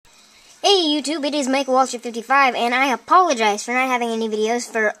Hey YouTube, it is Michael55, and I apologize for not having any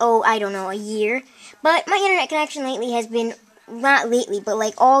videos for, I don't know, a year. But my internet connection lately has been, not lately, but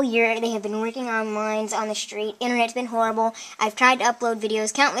like all year, they have been working on lines on the street. Internet's been horrible. I've tried to upload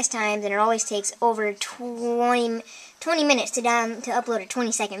videos countless times, and it always takes over 20 minutes to upload a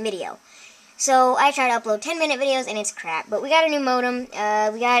 20-second video. So I try to upload 10-minute videos, and it's crap. But we got a new modem,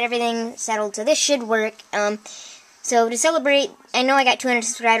 we got everything settled, so this should work. So to celebrate, I know I got 200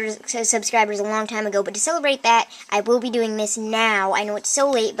 subscribers a long time ago, but to celebrate that, I will be doing this now. I know it's so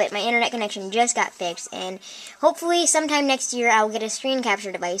late, but my internet connection just got fixed, and hopefully sometime next year I'll get a screen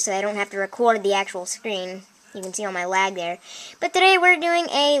capture device so I don't have to record the actual screen. You can see all my lag there. But today we're doing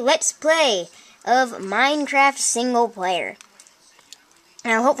a Let's Play of Minecraft single player.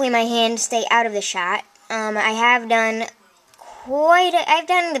 Now hopefully my hands stay out of the shot. I've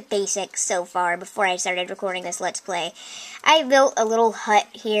done the basics so far before I started recording this Let's Play. I built a little hut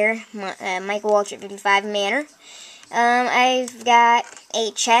here, Michael Waltrip 55 manner. I've got a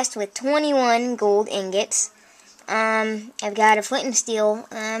chest with 21 gold ingots. I've got a flint and steel.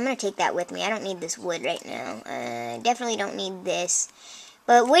 I'm going to take that with me. I don't need this wood right now. Definitely don't need this.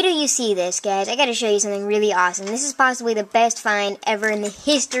 But wait till you see this, guys. I got to show you something really awesome. This is possibly the best find ever in the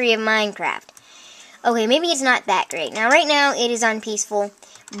history of Minecraft. Okay, maybe it's not that great. Now, right now, it is on peaceful,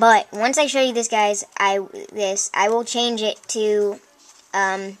 but once I show you this, guys, I will change it to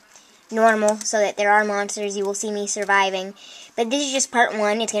normal so that there are monsters. You will see me surviving. But this is just part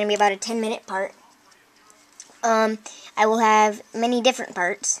 1. It's going to be about a 10-minute part. I will have many different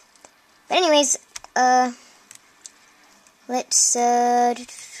parts. But anyways, let's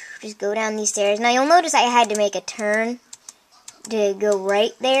just go down these stairs. Now, you'll notice I had to make a turn to go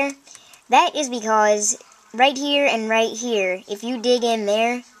right there. That is because right here and right here, if you dig in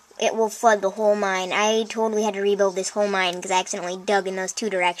there, it will flood the whole mine. I totally had to rebuild this whole mine because I accidentally dug in those two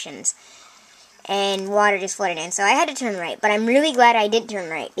directions. And water just flooded in. So I had to turn right. But I'm really glad I did turn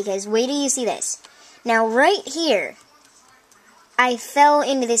right because wait till you see this. Now right here, I fell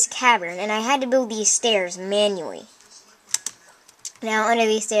into this cavern and I had to build these stairs manually. Now under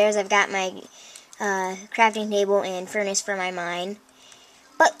these stairs, I've got my crafting table and furnace for my mine.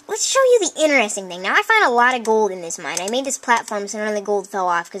 But let's show you the interesting thing. Now, I found a lot of gold in this mine. I made this platform so none of the gold fell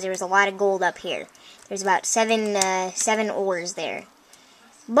off because there was a lot of gold up here. There's about seven ores there.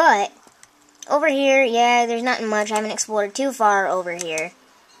 But over here, yeah, there's nothing much. I haven't explored too far over here.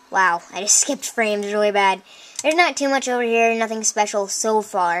 Wow, I just skipped frames really bad. There's not too much over here, nothing special so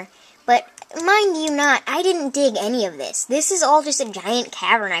far. But mind you not, I didn't dig any of this. This is all just a giant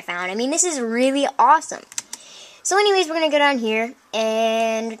cavern I found. I mean, this is really awesome. So anyways, we're going to go down here,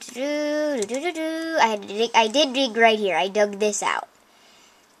 and I did dig right here. I dug this out.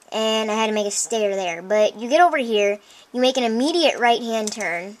 And I had to make a stair there. But you get over here, you make an immediate right-hand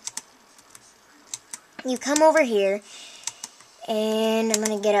turn. You come over here, and I'm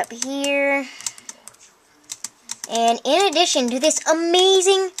going to get up here. And in addition to this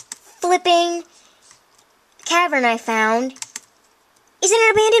amazing flipping cavern I found, is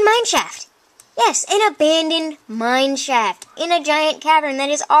an abandoned mine shaft. Yes, an abandoned mine shaft in a giant cavern. That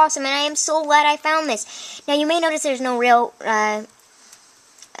is awesome, and I am so glad I found this. Now, you may notice there's no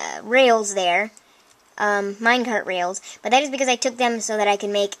rails there, minecart rails, but that is because I took them so that I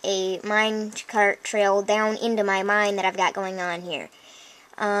can make a minecart trail down into my mine that I've got going on here.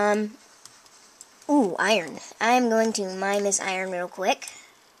 Ooh, iron. I'm going to mine this iron real quick.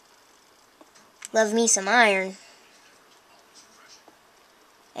 Love me some iron.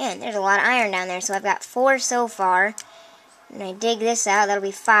 And there's a lot of iron down there, so I've got 4 so far. And I dig this out, that'll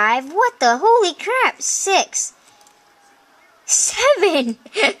be 5. What the holy crap? 6. 7.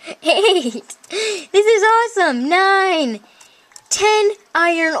 8. This is awesome. 9. 10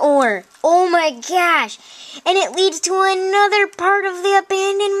 iron ore. Oh my gosh. And it leads to another part of the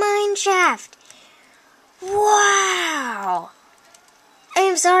abandoned mine shaft. Wow. I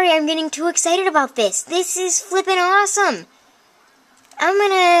am sorry, I'm getting too excited about this. This is flippin' awesome. I'm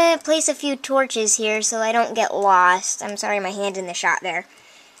going to place a few torches here so I don't get lost. I'm sorry, my hand's in the shot there.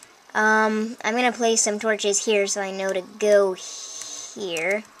 I'm going to place some torches here so I know to go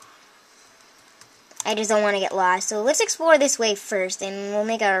here. I just don't want to get lost. So let's explore this way first, and we'll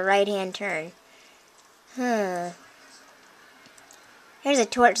make a right-hand turn. There's a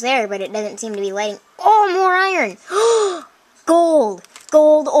torch there, but it doesn't seem to be lighting. Oh, more iron! Gold!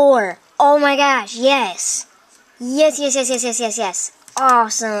 Gold ore! Oh my gosh, yes! Yes.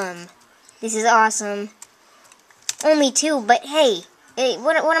 Awesome. This is awesome. Only 2, but hey,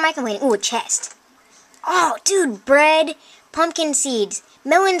 what am I complaining? Ooh, a chest. Oh, dude, bread, pumpkin seeds,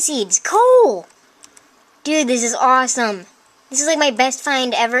 melon seeds, coal. Dude, this is awesome. This is like my best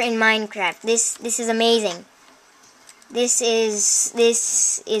find ever in Minecraft. This is amazing. This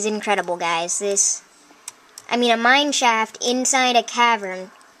is incredible, guys. I mean, a mine shaft inside a cavern,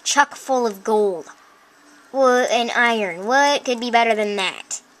 chock full of gold. And iron. What could be better than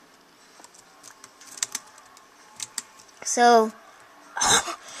that? So,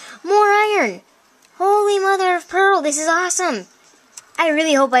 more iron. Holy mother of pearl, this is awesome. I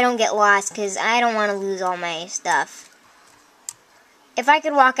really hope I don't get lost, because I don't want to lose all my stuff. If I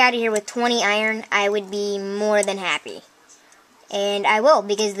could walk out of here with 20 iron, I would be more than happy. And I will,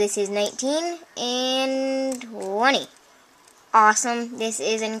 because this is 19 and 20. Awesome. This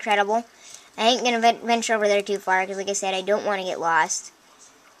is incredible. I ain't going to venture over there too far, because like I said, I don't want to get lost.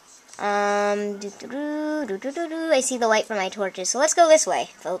 I see the light from my torches, so let's go this way,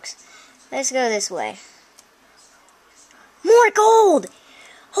 folks. Let's go this way. More gold!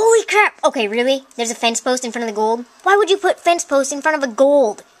 Holy crap! Okay, really? There's a fence post in front of the gold? Why would you put fence post in front of a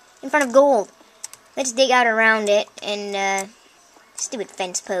gold? In front of gold. Let's dig out around it and, stupid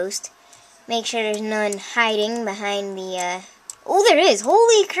fence post. Make sure there's none hiding behind the, Oh, there is!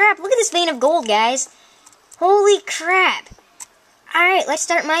 Holy crap! Look at this vein of gold, guys! Holy crap! Alright, let's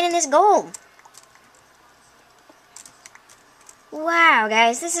start mining this gold. Wow,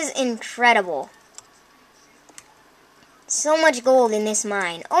 guys, this is incredible. So much gold in this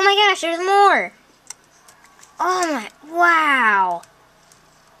mine. Oh my gosh, there's more! Oh my, wow!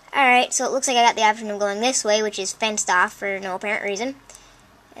 Alright, so it looks like I got the option of going this way, which is fenced off for no apparent reason.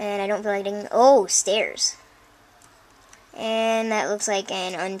 And I don't feel like digging. Oh, stairs. And that looks like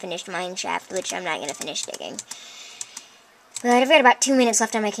an unfinished mine shaft, which I'm not going to finish digging. But I've got about 2 minutes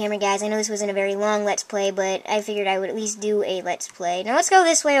left on my camera, guys. I know this wasn't a very long Let's Play, but I figured I would at least do a Let's Play. Now let's go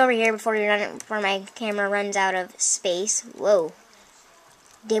this way over here before my camera runs out of space. Whoa.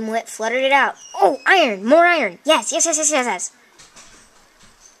 Dimwit fluttered it out. Oh, iron! More iron! Yes, yes, yes, yes, yes, yes!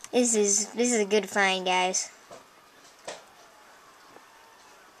 This is a good find, guys.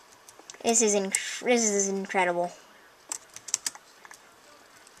 This is incredible.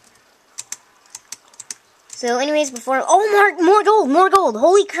 So anyways, oh, more gold,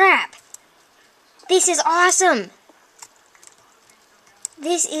 holy crap. This is awesome.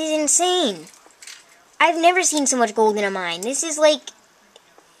 This is insane. I've never seen so much gold in a mine. This is like,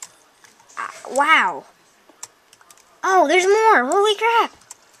 wow. Oh, there's more, holy crap.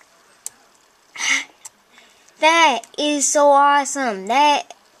 That is so awesome.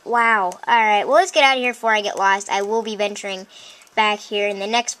 Wow. Alright, well, let's get out of here before I get lost. I will be venturing back here in the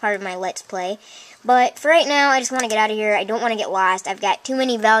next part of my Let's Play. But for right now, I just want to get out of here. I don't want to get lost. I've got too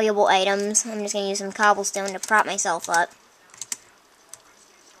many valuable items. I'm just going to use some cobblestone to prop myself up.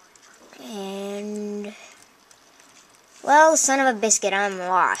 And, well, son of a biscuit, I'm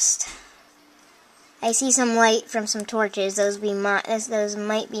lost. I see some light from some torches. Those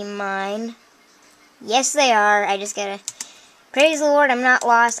might be mine. Yes, they are. I just gotta praise the Lord. I'm not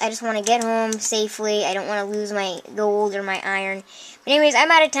lost. I just want to get home safely. I don't want to lose my gold or my iron. But anyways, I'm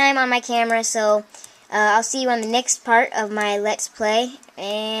out of time on my camera, so I'll see you on the next part of my Let's Play.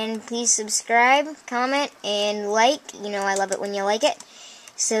 And please subscribe, comment, and like. You know I love it when you like it.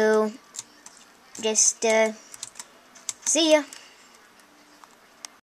 So, just see ya.